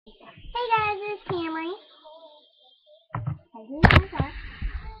Hey guys, it's Kamri. Hey, who's that?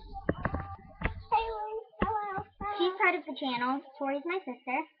 Hailee, hello. She's part of the channel. Tori's my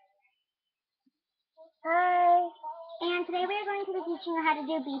sister. Hi. And today we are going to be teaching her how to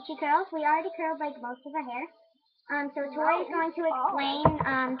do beachy curls. We already curled like most of her hair. So Tori is going to explain.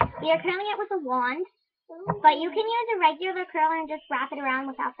 We are curling it with a wand, but you can use a regular curler and just wrap it around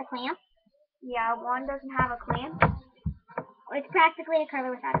without the clamp. Yeah, one doesn't have a clamp. It's practically a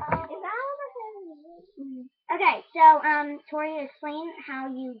curler without a clamp. Okay, so Tori, explain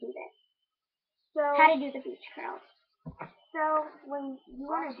how you do this. How to do the beach curls. So when you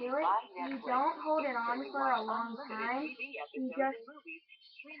want to do it, you don't hold it on for a long time.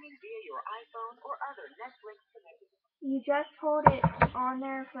 You just hold it on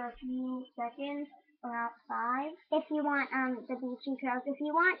there for a few seconds, about 5. If you want the beachy curls. If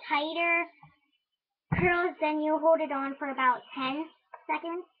you want tighter curls, then you hold it on for about 10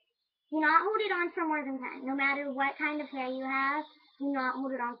 seconds. Do not hold it on for more than 10. No matter what kind of hair you have, do not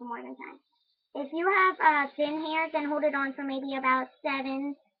hold it on for more than 10. If you have thin hair, then hold it on for maybe about 7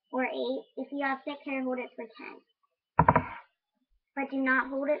 or 8. If you have thick hair, hold it for 10. But do not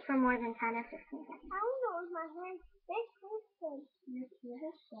hold it for more than 10 or 15 seconds. I don't know if my hair is thick or thin.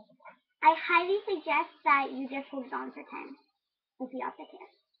 I highly suggest that you just hold it on for 10 if you have thick hair.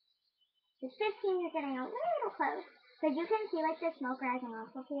 Just 15, you're getting a little close. Because you can see like the smoke rising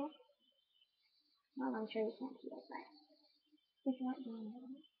off of here. Well, I'm sure you can't see it, but it's not doing it.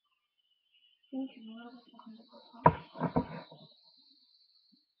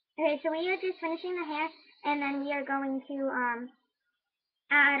 Okay, so we are just finishing the hair, and then we are going to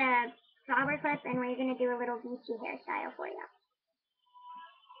add a flower clip, and we're going to do a little beachy hairstyle for you.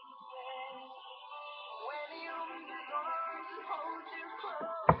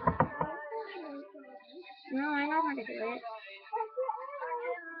 No, I know how to do it.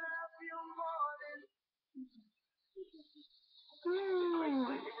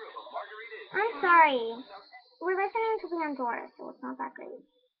 I'm sorry. We're listening to Pandora, so it's not that great.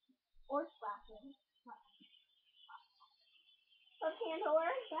 Or splashing. Or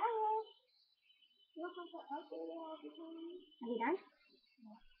Pandora. Are you done?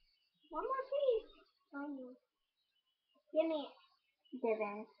 One more piece. Give me it.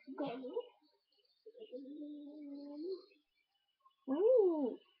 Divin. Give me.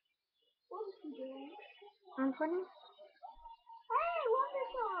 Ooh. What was he doing? I'm putting. Hey,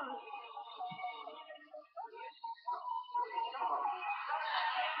 wonderful.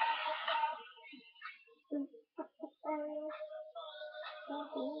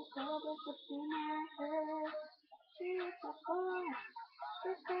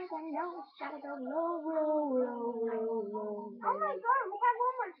 Oh my god, we have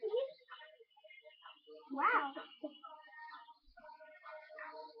one more piece? Wow.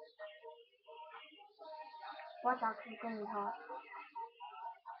 Watch out, it's gonna be hot.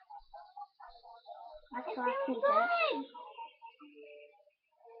 That's It's the last piece, really right?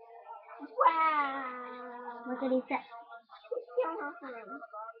 Wow. What did he say?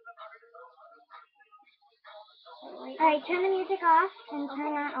 Alright, turn the music off and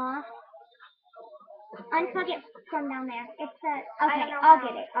turn that off. Unplug it from down there. It's the. Okay, I'll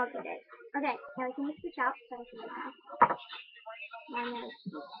get it. Okay, Kelly, can you switch out so I can get out?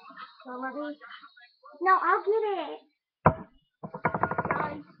 No, I'll get it.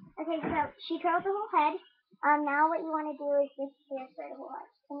 Okay, so she curled the whole head. Now what you want to do is just transfer the whole head.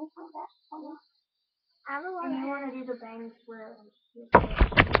 Can you hold that for me? And you want to do the bangs where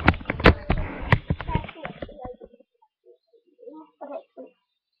Okay, sweet.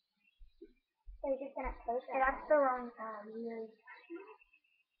 So you're just gonna close that. that's the wrong side.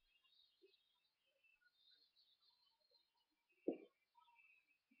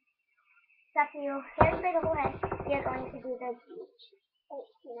 So after you hairspray the whole head, you're going to do the beach.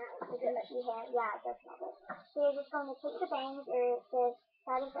 Yeah, that's not good. So you're just going to take the bangs or the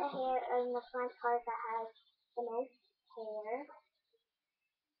side of the hair in the front part that has the most hair.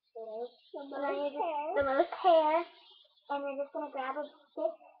 The most hair. And you're just going to grab a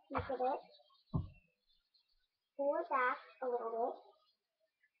thick piece of it, pull it back a little bit,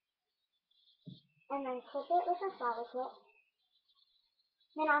 and then clip it with a flower clip.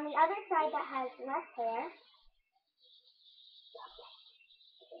 Then on the other side that has less hair,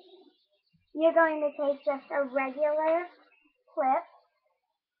 you're going to take just a regular clip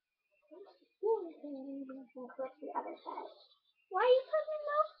and clip the other side. Why are you clipping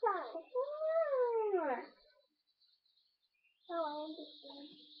those sides? Oh, I understand.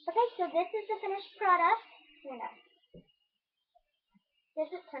 Okay, so this is the finished product. Turn around.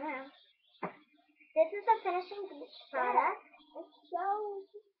 This is the finishing beach product. It's so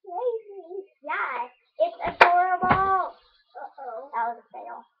crazy. That was a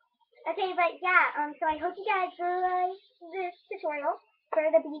fail. Okay, but yeah, so I hope you guys really like this tutorial for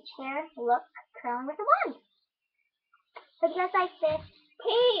the beach hair look curling with a wand. Hope you guys like this.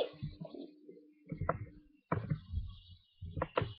 Peace!